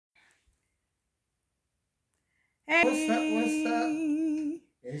What's up? What's up? Hey,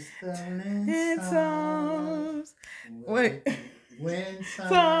 It's the and Linsons songs. with Wait, Winsons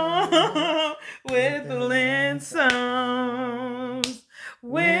song with with the the Lynn Linsons. songs.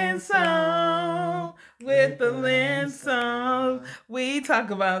 Win Winsons song with with the the Lynn songs. Linsons. We talk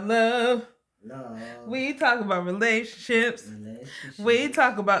about love. Love, We talk about relationships. We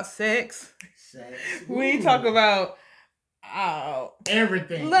talk relationships, about sex. sex. We talk Ooh, about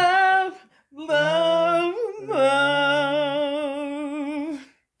everything. love, Love, love, love. love.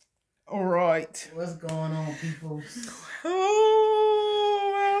 All right. What's going on, peoples?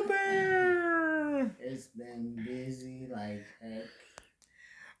 Oh, out there. It's been busy like heck.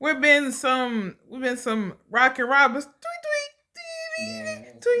 We've been some Rocky Roberts. Yeah, Tweet,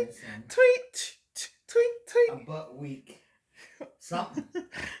 it's tweet, been some tweet, tweet, a tweet. butt week. Something.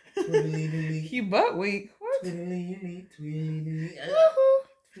 Twiddly He butt weak. What? twiddly twiddly Woohoo.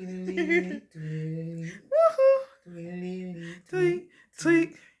 twiddly twiddly Woohoo. twiddly Tweet, tweet.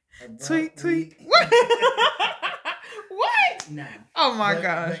 tweet, A butt tweet, tweet. week. What? What? Nah. Oh my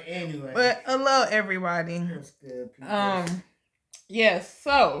gosh. But anyway. But hello everybody. What's good, people? Yes,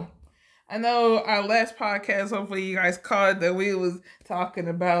 so I know our last podcast, hopefully you guys caught that we was talking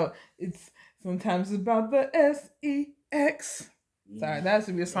about sometimes it's about the SEX. Sorry, that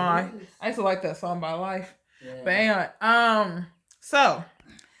should be a song. I used to like that song by Life. Yeah. But anyway, so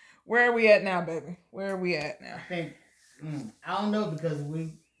where are we at now, baby? Where are we at now? I think I don't know because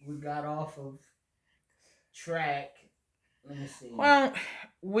we got off of track. Let me see. Well,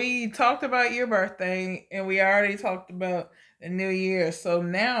 we talked about your birthday and we already talked about the new year. So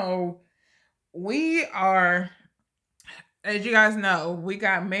now we are, as you guys know, we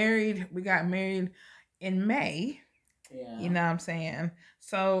got married. We got married in May. Yeah. You know what I'm saying?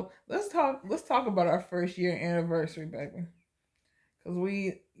 So let's talk about our first year anniversary, baby. Cause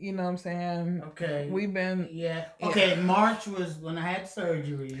we, you know what I'm saying? Okay. We've been Okay, March was when I had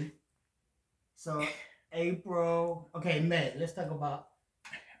surgery. So April. Okay, May. Let's talk about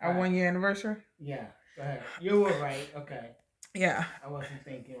our 1 year anniversary. Yeah, go ahead. You were right. Okay. Yeah. I wasn't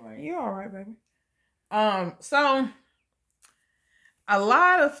thinking right. You're all right, baby. So a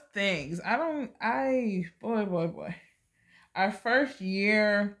lot of things. Boy. Our first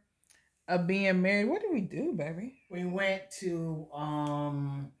year of being married, what did we do, baby? We went to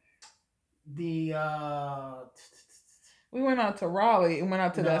the we went out to Raleigh and went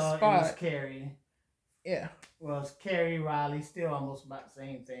out to that spot. It was Cary. Yeah. Well, it's Cary, Raleigh, still almost about the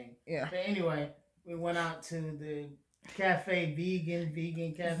same thing. Yeah. But anyway, we went out to the cafe,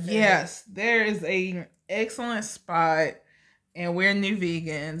 vegan cafe. Yes, there is a excellent spot, and we're new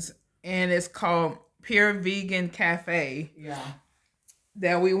vegans, and it's called Pure Vegan Cafe. Yeah.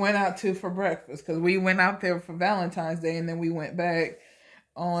 That we went out to for breakfast because we went out there for Valentine's Day and then we went back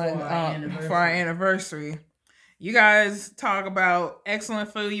on for our anniversary. You guys talk about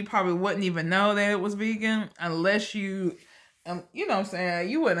excellent food. You probably wouldn't even know that it was vegan unless you, you know what I'm saying,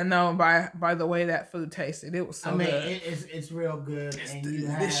 you wouldn't have known by the way that food tasted. It was so good. It's real good. It's and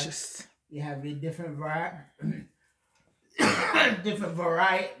delicious. You have your different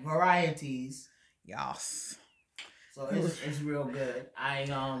varieties. Yes. So it's real good.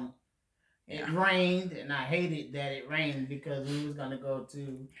 It rained and I hated that it rained because we was gonna go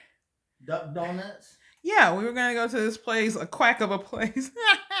to Duck Donuts. Yeah, we were gonna go to this place, a quack of a place.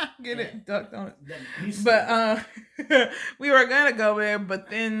 Get it, Duck Donuts. But we were gonna go there, but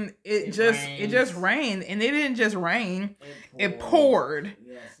then it just rained, and it didn't just rain; it poured.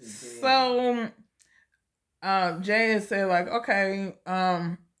 Yes, it did. So, Jay had said like, okay,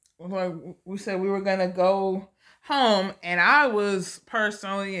 like we said we were gonna go home, and I was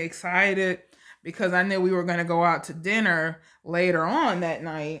personally excited because I knew we were gonna go out to dinner later on that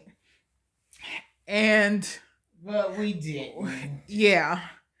night. But we didn't. Yeah.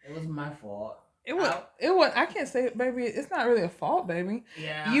 It was my fault. It was. I can't say it, baby. It's not really a fault, baby.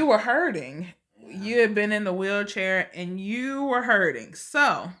 Yeah. You were hurting. Yeah. You had been in the wheelchair and you were hurting.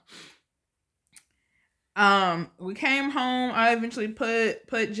 So, we came home. I eventually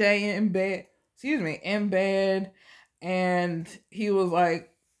put Jay in bed. In bed, and he was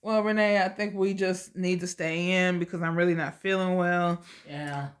like, well, Renee, I think we just need to stay in because I'm really not feeling well.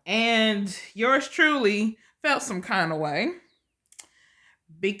 Yeah. And yours truly felt some kind of way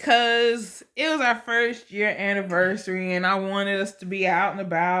because it was our first year anniversary and I wanted us to be out and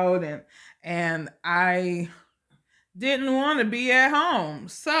about and I didn't want to be at home.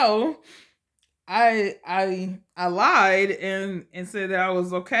 So I lied and said that I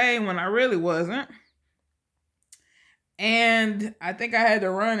was okay when I really wasn't. And I think I had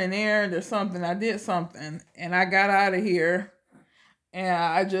to run an errand or something. I did something. And I got out of here. And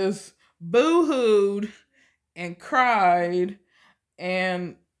I just boo-hooed and cried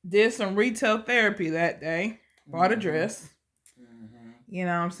and did some retail therapy that day. Bought a dress. You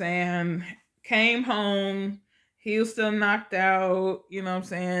know what I'm saying? Came home. He was still knocked out. You know what I'm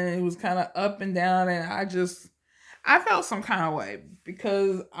saying? It was kind of up and down. And I felt some kind of way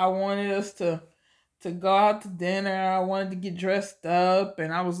because I wanted us to go out to dinner. I wanted to get dressed up.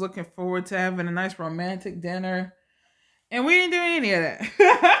 And I was looking forward to having a nice romantic dinner. And we didn't do any of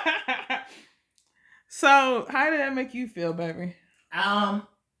that. So, how did that make you feel, baby? Did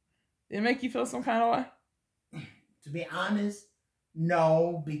it make you feel some kind of way? To be honest,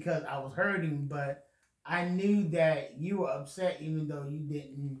 no, because I was hurting, but I knew that you were upset, even though you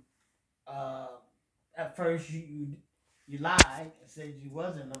didn't. At first, you lied and said you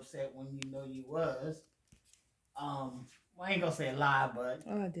wasn't upset when you know you was. Well, I ain't gonna say a lie, but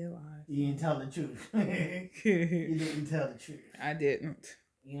I did lie. You didn't tell the truth. You didn't tell the truth. I didn't.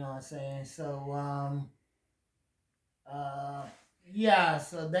 You know what I'm saying? So, yeah.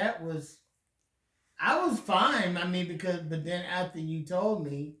 So that was. I was fine. I mean, but then after you told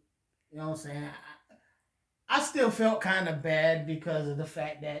me, you know what I'm saying, I still felt kind of bad because of the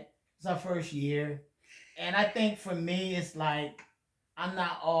fact that it's our first year. And I think for me, it's like, I'm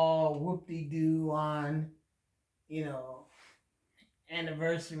not all whoop-de-doo on,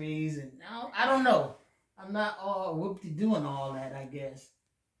 anniversaries. And I don't know. I'm not all whoop-de-doo and all that, I guess.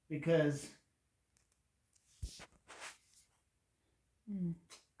 Because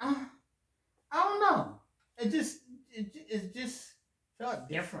I don't know. It just felt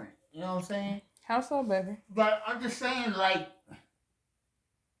different. You know what I'm saying? How so, baby? But I'm just saying, like,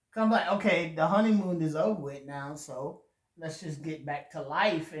 okay, the honeymoon is over with now, so let's just get back to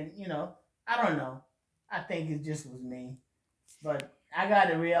life. And, I don't know. I think it just was me. But I got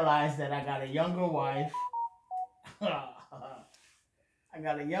to realize that I got a younger wife. I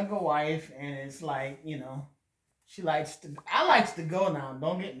got a younger wife, and it's like, I likes to go now.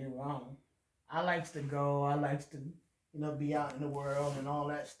 Don't get me wrong. I likes to go. I likes to, be out in the world and all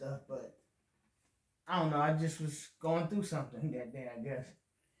that stuff. But I don't know. I just was going through something that day, I guess.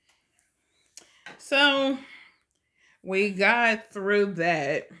 So we got through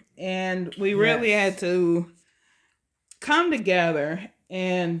that, and we really had to come together,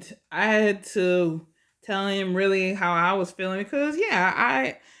 and I had to tell him really how I was feeling because,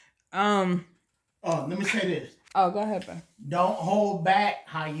 Oh, let me say this. Oh, go ahead, Ben. Don't hold back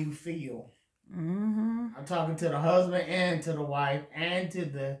how you feel. Mm-hmm. I'm talking to the husband and to the wife and to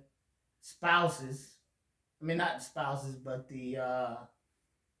the spouses. I mean, not the spouses, but the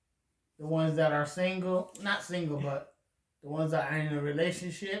ones that are single. Not single, but the ones that are in a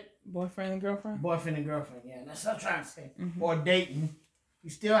relationship. Boyfriend and girlfriend? Boyfriend and girlfriend, yeah. That's what I'm trying to say. Mm-hmm. Or dating. You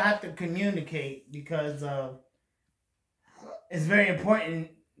still have to communicate because it's very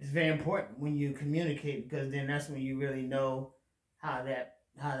important. It's very important when you communicate because then that's when you really know how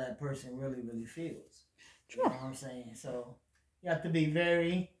that person really feels. Sure. You know what I'm saying? So you have to be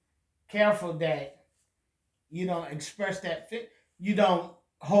very careful that you don't express that you don't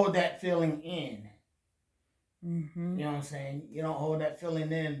hold that feeling in. Mm-hmm. You know what I'm saying? You don't hold that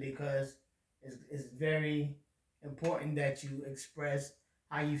feeling in because it's very important that you express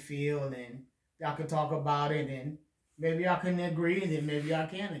how you feel and y'all can talk about it and maybe y'all can agree and then maybe y'all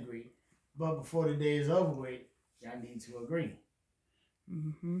can't agree. But before the day is over with, y'all need to agree.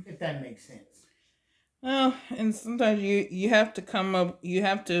 Mm-hmm. If that makes sense. Well, and sometimes you have to come up, you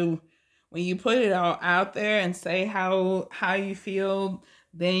have to, when you put it all out there and say how you feel,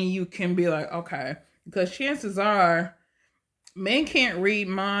 then you can be like, okay. Because chances are, men can't read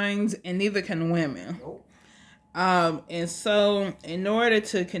minds and neither can women. Nope. And so in order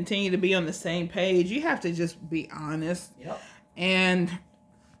to continue to be on the same page, you have to just be honest. Yep. And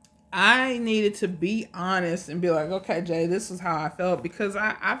I needed to be honest and be like, okay, Jay, this is how I felt because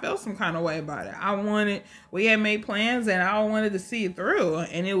I felt some kind of way about it. We had made plans and I wanted to see it through.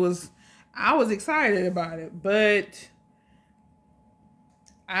 And I was excited about it, but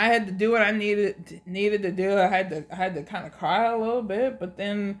I had to do what I needed to do. I had to kind of cry a little bit, but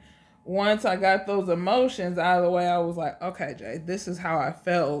then once I got those emotions out of the way, I was like, okay, Jay, this is how I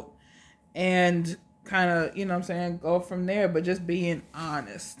felt. And kind of, you know what I'm saying, go from there, but just being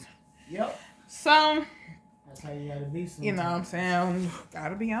honest. Yep. So that's how you gotta be sometimes. You know what I'm saying?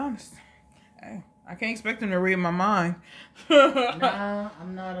 Gotta be honest. Hey, I can't expect them to read my mind. Nah,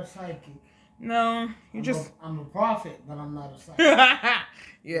 I'm not a psychic. No, I'm a prophet, but I'm not a psychic.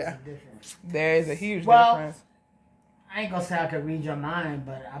 Yeah. There's a difference. There is a huge difference. I ain't gonna say I could read your mind,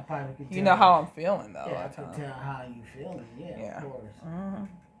 but I probably could tell. You know how I'm feeling, though. Yeah, I could tell how you feeling. Yeah, of course. Uh-huh.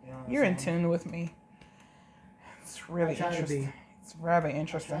 You know You're in tune with me. It's really interesting. It's rather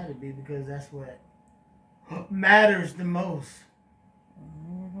interesting. I try to be because that's what matters the most.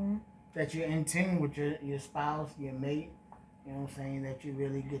 Mm-hmm. That you're in tune with your spouse, your mate. You know what I'm saying? That you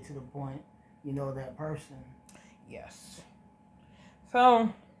really get to the point, you know that person. Yes.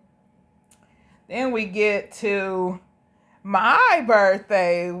 So then we get to my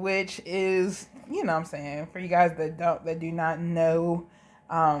birthday, which is, you know what I'm saying, for you guys that do not know,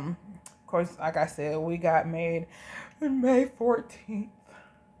 of course, like I said, we got married on May 14th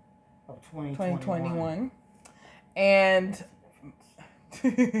of 2021. And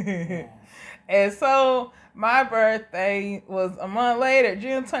and so my birthday was a month later,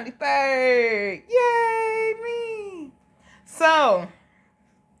 June 23rd. Yay, me! So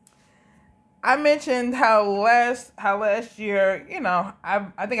I mentioned how last year, you know,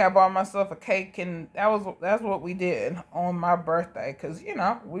 I think I bought myself a cake, and that's what we did on my birthday, because, you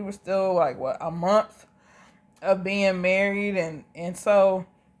know, we were still like a month of being married, and so,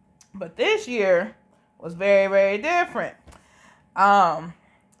 but this year was very, very different. Go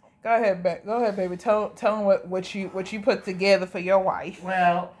ahead, baby. Tell them what you put together for your wife.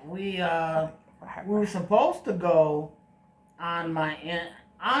 Well, we were supposed to go on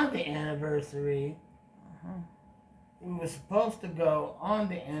the anniversary. Uh-huh. We were supposed to go on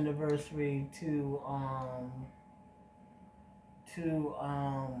the anniversary to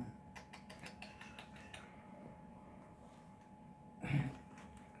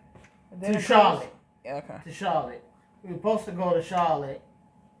Charlotte. Yeah, okay. To Charlotte. We were supposed to go to Charlotte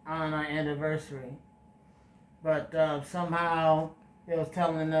on our anniversary, but somehow they was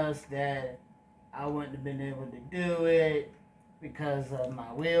telling us that I wouldn't have been able to do it because of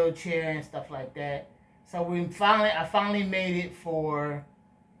my wheelchair and stuff like that. So I finally made it for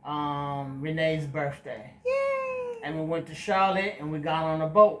Renee's birthday. Yay! And we went to Charlotte and we got on a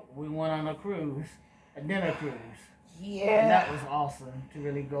boat. We went on a cruise, a dinner cruise. Yeah. And that was awesome to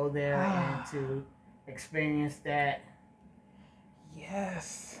really go there and to experience that.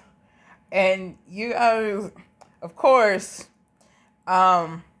 Yes. And you guys, of course,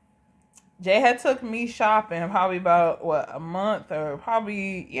 Jay had took me shopping probably about a month, or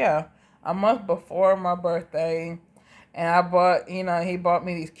probably a month before my birthday, and I bought, he bought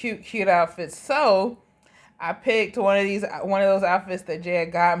me these cute outfits. So I picked one of those outfits that Jay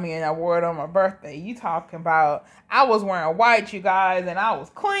had got me, and I wore it on my birthday. You talking about, I was wearing white, you guys, and I was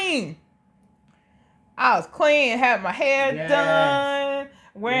clean. Had my hair done,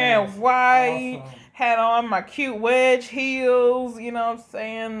 wearing white, awesome. Had on my cute wedge heels, you know what I'm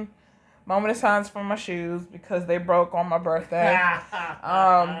saying? Moment of silence for my shoes because they broke on my birthday.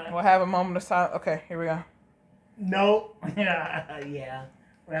 We'll have a moment of silence. Okay, here we go. Nope. Yeah.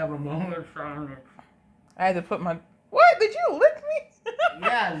 We'll have a moment of silence. I had to put my... What? Did you lick me?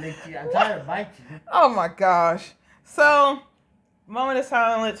 Yeah, I licked you. I tried to bite you. Oh my gosh. So, moment of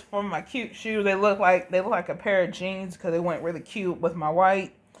silence for my cute shoes. They look like a pair of jeans because they went really cute with my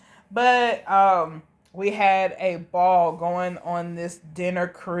white. But we had a ball going on this dinner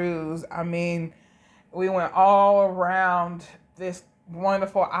cruise. I mean, we went all around this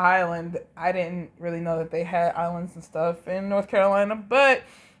wonderful island. I didn't really know that they had islands and stuff in North Carolina, but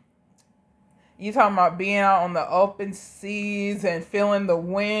you talking about being out on the open seas and feeling the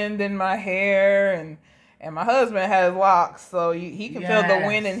wind in my hair, and my husband has locks, so he can feel the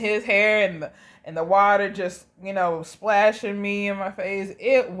wind in his hair and the water just, splashing me in my face.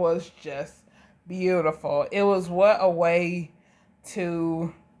 It was just beautiful. It was what a way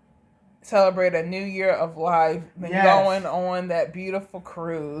to celebrate a new year of life than going on that beautiful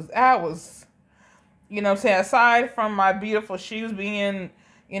cruise. That was, aside from my beautiful shoes being,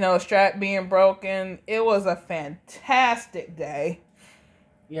 strap being broken, it was a fantastic day.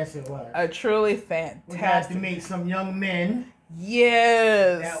 Yes, it was. A truly fantastic. We got to meet some young men.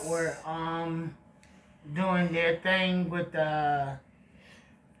 Yes. That were doing their thing with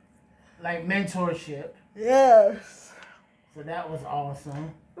like mentorship. Yes. So that was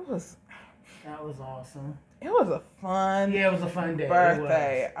awesome. That was awesome. It was a fun. Yeah, it was a fun day.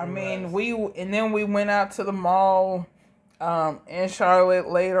 Birthday. We went out to the mall in Charlotte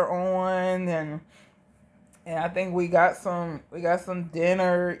later on, and I think we got some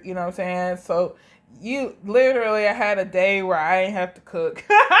dinner, you know what I'm saying? So I had a day where I didn't have to cook.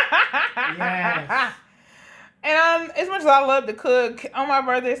 Yes. And as much as I love to cook on my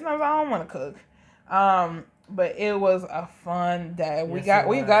birthday, sometimes I don't want to cook. But it was a fun day. We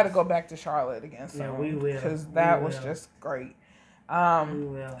got to go back to Charlotte again soon. Yeah, we will. Because that was just great. We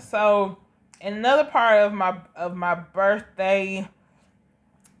will. So another part of my birthday,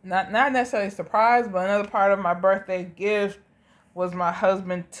 not necessarily surprise, but another part of my birthday gift was my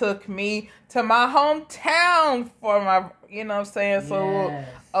husband took me to my hometown for my, so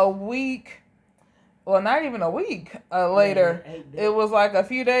a week well, not even a week later. Yeah, it was like a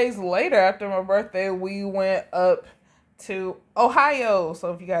few days later after my birthday, we went up to Ohio.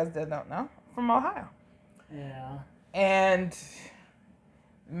 So if you guys don't know, from Ohio. Yeah. And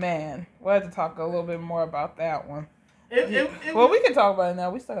man, we'll have to talk a little bit more about that one. We can talk about it now.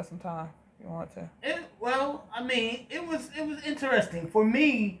 We still got some time. If you want to? Well, I mean, it was interesting for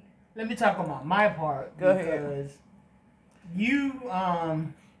me. Let me talk about my part. Go ahead. You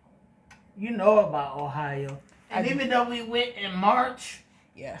know about Ohio, and even though we went in March,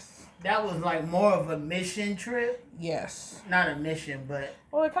 yes, that was like more of a mission trip. Yes, not a mission, but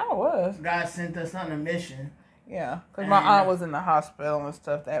it kind of was. God sent us on a mission. Yeah, because my aunt was in the hospital and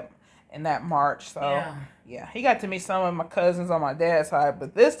stuff in that March. So yeah, he got to meet some of my cousins on my dad's side,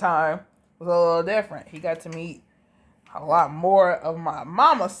 but this time was a little different. He got to meet a lot more of my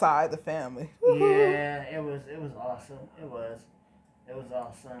mama's side of the family. Yeah, it was awesome. It was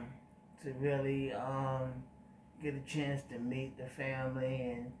awesome to really get a chance to meet the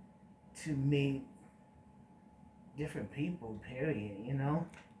family and to meet different people. Period. You know.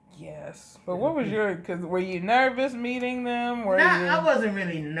 Yes, but what was were you nervous meeting them? I wasn't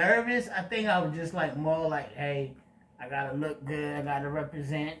really nervous. I think I was just like more like, hey, I gotta look good. I gotta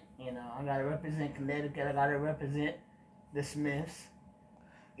represent. You know, I gotta represent Connecticut. I gotta represent the Smiths,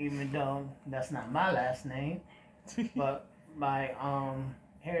 even though that's not my last name. But my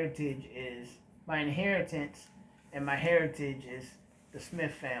inheritance and my heritage is the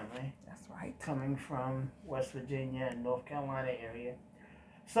Smith family. That's right. Coming from West Virginia and North Carolina area.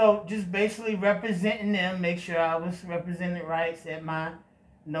 So just basically representing them, make sure I was represented right, said my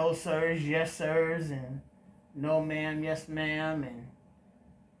no sirs, yes sirs, and no ma'am, yes ma'am, and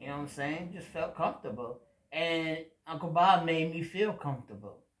you know what I'm saying? Just felt comfortable. And Uncle Bob made me feel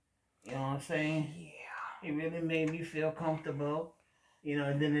comfortable. You know what I'm saying? Yeah. He really made me feel comfortable. You know,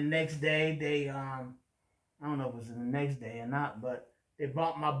 and then the next day they I don't know if it was the next day or not, but they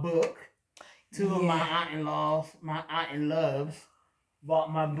bought my book. Two of my aunt-in-laws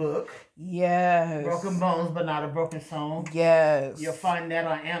bought my book. Yes. Broken Bones, but not a Broken Soul. Yes. You'll find that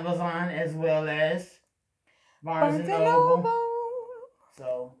on Amazon as well as Barnes and Noble.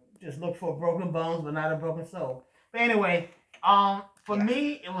 So just look for Broken Bones, but not a Broken Soul. But anyway, for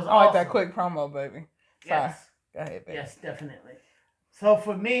me, it was awesome. I like that quick promo, baby. Sorry. Yes. Go ahead, baby. Yes, definitely. So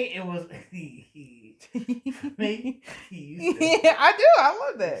for me, it was me. Yeah, I do. I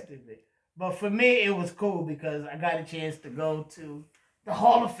love that. But for me, it was cool because I got a chance to go to the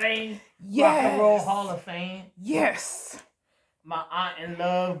Hall of Fame. Yes. Rock and Roll Hall of Fame. Yes. My aunt in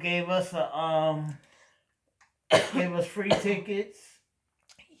love gave us free tickets.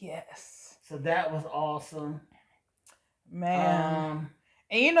 Yes. So that was awesome. Man.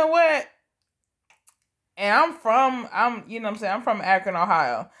 And you know what? And I'm from Akron,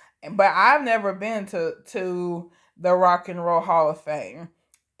 Ohio. But I've never been to the Rock and Roll Hall of Fame.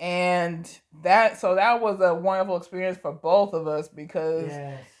 And that was a wonderful experience for both of us because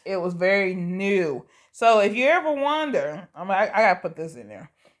it was very new. So if you ever wonder, I gotta put this in there.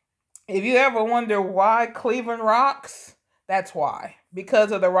 If you ever wonder why Cleveland rocks, that's why.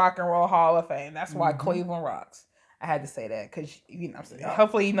 Because of the Rock and Roll Hall of Fame. That's why Cleveland rocks. I had to say that because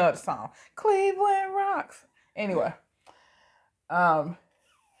hopefully you know the song. Cleveland rocks. Anyway. So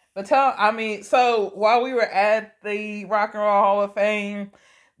while we were at the Rock and Roll Hall of Fame,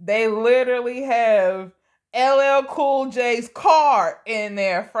 they literally have LL Cool J's card in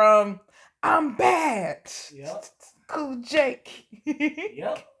there from I'm Bad. Yep. Cool Jake.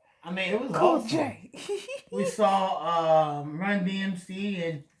 Yep. I mean, it was cool awesome. J. We saw Run DMC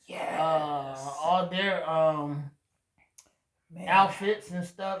and all their outfits and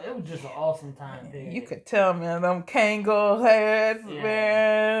stuff. It was just an awesome time. Period. You could tell, man, them Kangol hats,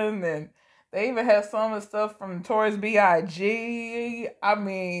 man, and they even had some of the stuff from Notorious B.I.G. I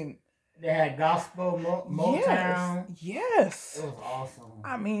mean, they had gospel Motown. Yes. It was awesome.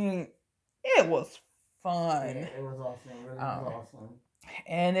 I mean, it was fun. Yeah, it was awesome. It really was awesome.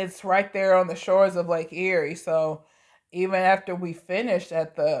 And it's right there on the shores of Lake Erie. So even after we finished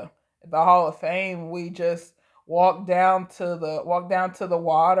at the Hall of Fame, we just walked down to the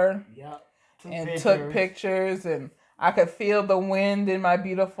water. Yep. Took pictures, and I could feel the wind in my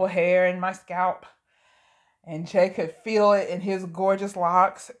beautiful hair and my scalp. And Jay could feel it in his gorgeous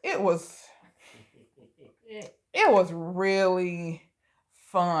locks. It was really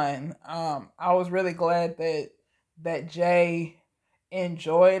fun. I was really glad that Jay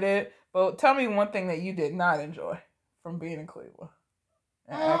enjoyed it. But tell me one thing that you did not enjoy from being in Cleveland.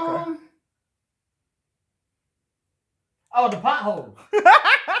 The potholes.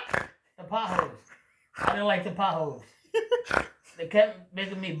 The potholes. I didn't like the potholes. They kept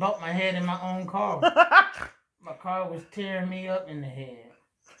making me bump my head in my own car. My car was tearing me up in the head.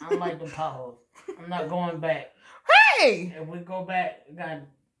 I don't like the potholes. I'm not going back. Hey! If we go back, we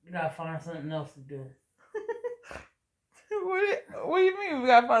gotta find something else to do. What do you mean we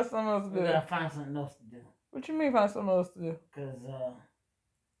gotta find something else to do? We gotta find something else to do. What you mean find something else to do? Because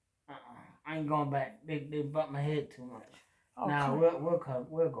I ain't going back. They bumped my head too much. Oh, now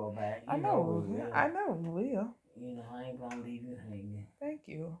we'll go back. I know we will. You know, I ain't gonna leave you hanging. Thank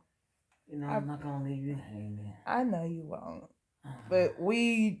you. You know, I'm not gonna leave you hanging. I know you won't. But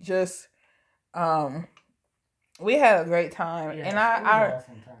we just we had a great time. Yes, and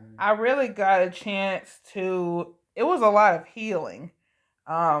I really got a chance to, it was a lot of healing.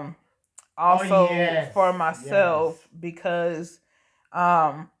 Also for myself because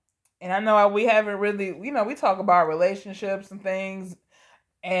and I know we haven't really, you know, we talk about relationships and things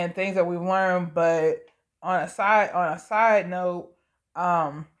that we've learned, but on a side note,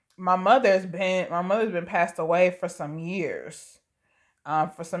 my mother's been passed away for some years.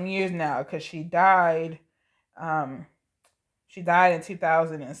 For some years now, because she died in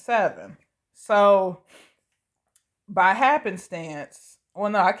 2007. So by happenstance,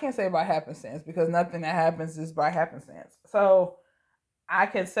 well, no, I can't say by happenstance because nothing that happens is by happenstance. So I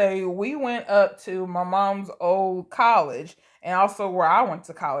can say we went up to my mom's old college and also where I went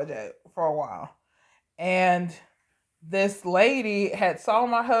to college at for a while. And this lady had saw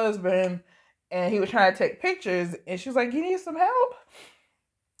my husband and he was trying to take pictures and she was like, "You need some help?"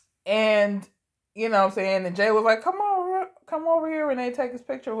 And you know what I'm saying? And Jay was like, come over here and they take this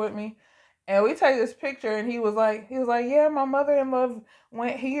picture with me. And we take this picture and he was like, yeah, my mother-in-law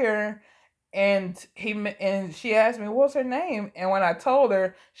went here. And she asked me, what's her name? And when I told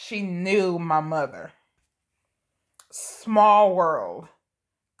her, she knew my mother. Small world.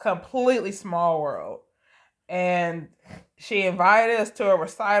 Completely small world. And she invited us to a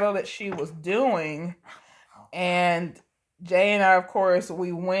recital that she was doing. And Jay and I, of course,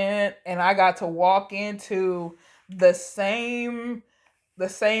 we went and I got to walk into the same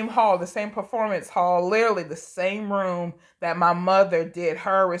hall, the same performance hall, literally the same room that my mother did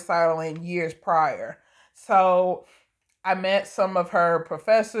her recital in years prior. So I met some of her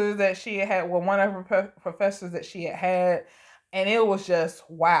professors that she had, well, one of her professors that she had, and it was just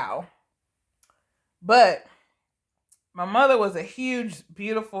wow. But my mother was a huge,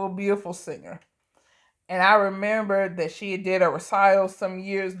 beautiful, beautiful singer. And I remember that she did a recital some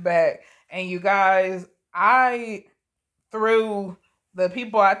years back. And you guys, through the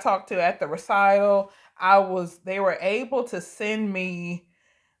people I talked to at the recital, they were able to send me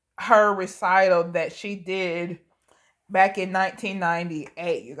her recital that she did back in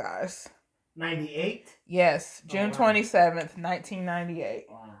 1998, you guys. 98? Yes, June 27th, 1998.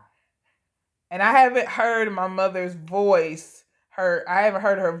 Wow. And I haven't heard my mother's voice. I haven't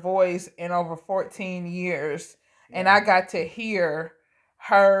heard her voice in over 14 years. Yeah. And I got to hear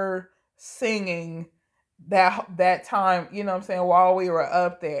her singing that time, you know what I'm saying, while we were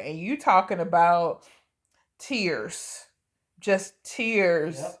up there. And you talking about tears. Just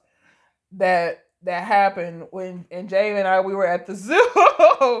tears. Yep. That happened when, and Jay and I, we were at the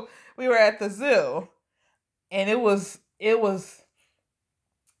zoo. We were at the zoo. And it was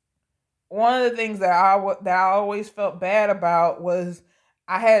one of the things that I always felt bad about was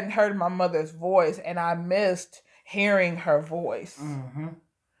I hadn't heard my mother's voice and I missed hearing her voice. Mm-hmm.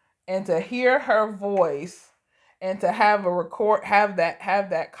 And to hear her voice and to have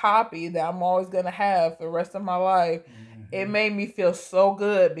that copy that I'm always going to have for the rest of my life, mm-hmm. It made me feel so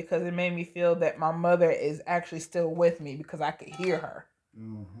good because it made me feel that my mother is actually still with me because I could hear her.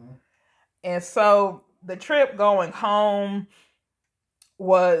 Mm-hmm. And so the trip going home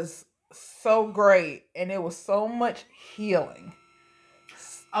was so great and it was so much healing.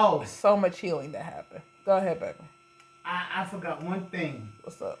 Oh, so much healing that happened. Go ahead, baby. I forgot one thing.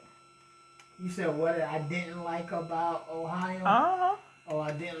 What's up? You said what I didn't like about Ohio? Uh-huh. Oh,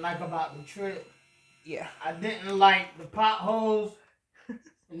 I didn't like about the trip? Yeah. I didn't like the potholes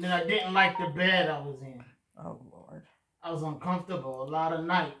and then I didn't like the bed I was in. Oh, Lord. I was uncomfortable a lot of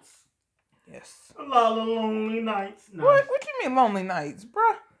nights. Yes. A lot of lonely nights. No. What you mean lonely nights,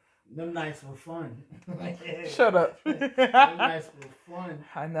 bruh? Them nights were fun. Shut up. Them nights were fun.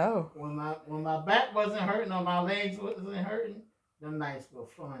 I know. When my back wasn't hurting or my legs wasn't hurting, them nights were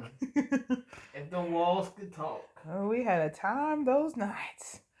fun. If the walls could talk. Oh, we had a time those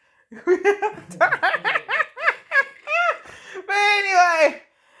nights. But anyway,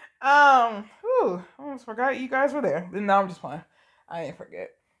 I almost forgot you guys were there. No, I'm just playing. I didn't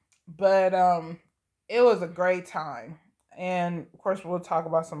forget. But it was a great time. And of course we'll talk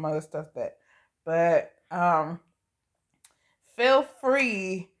about some other stuff feel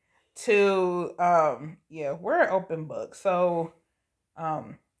free to we're an open book. So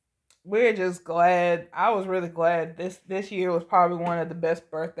we're just glad. I was really glad this year was probably one of the best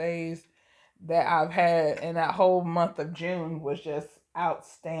birthdays that I've had, and that whole month of June was just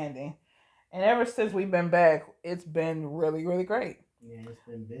outstanding. And ever since we've been back, it's been really, really great. Yeah, it's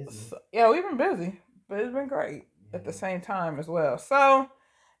been busy. So, yeah, we've been busy, but it's been great at the same time as well. So,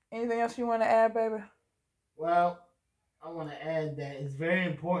 anything else you want to add, baby? Well, I want to add that it's very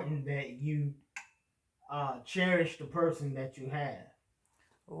important that you cherish the person that you have.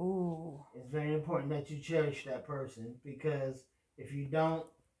 Ooh. It's very important that you cherish that person, because if you don't,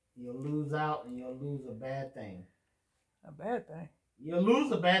 you'll lose out and you'll lose a bad thing. A bad thing? You'll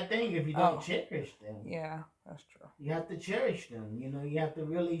lose a bad thing if you don't cherish them. Yeah, that's true. You have to cherish them. You have to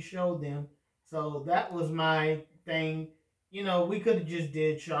really show them. So that was my thing. We could have just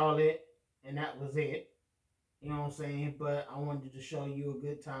did Charlotte and that was it. You know what I'm saying? But I wanted to show you a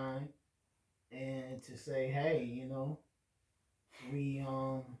good time and to say, hey,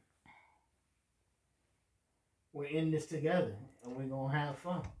 we're in this together and we're gonna have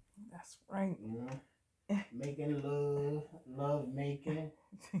fun. That's right. Making love making,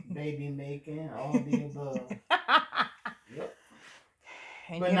 baby making, all the above. Yep.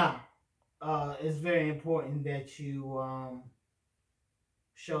 But it's very important that you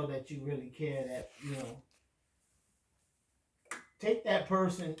show that you really care, that take that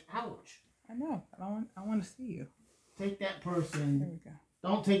person. Ouch. I know. I want to see you. Take that person. There we go.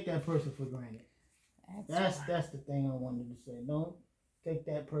 Don't take that person for granted. That's the thing I wanted to say. Don't take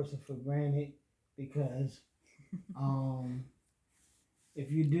that person for granted, because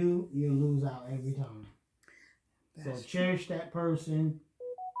if you do, you'll lose out every time. So cherish that person.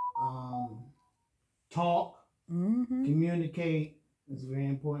 Talk. Communicate. It's very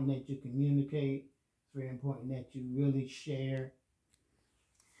important that you communicate. It's very important that you really share.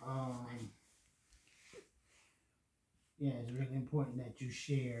 It's really important that you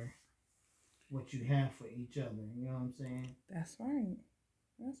share what you have for each other. You know what I'm saying? That's right.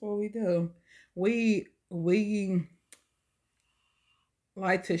 That's what we do. We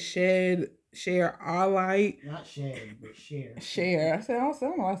like to share our light. Not shed, but share. Share. I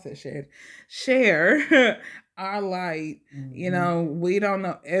don't know. I said shed. Share our light. We don't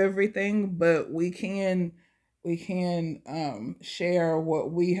know everything, but we can share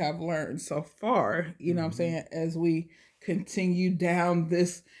what we have learned so far. You know what I'm saying? As we continue down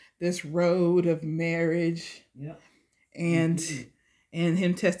this road of marriage. Yeah. And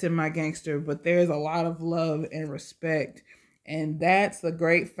him testing my gangster, but there's a lot of love and respect, and that's a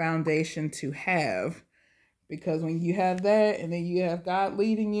great foundation to have, because when you have that and then you have God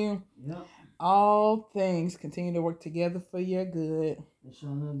leading you, all things continue to work together for your good.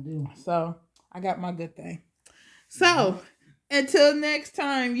 So I got my good thing. So until next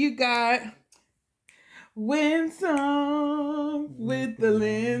time, you got Win Some with the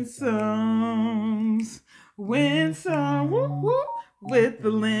Linsomes. Win some, whoop, whoop, with the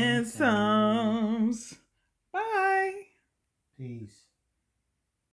Linsomes. Bye. Peace.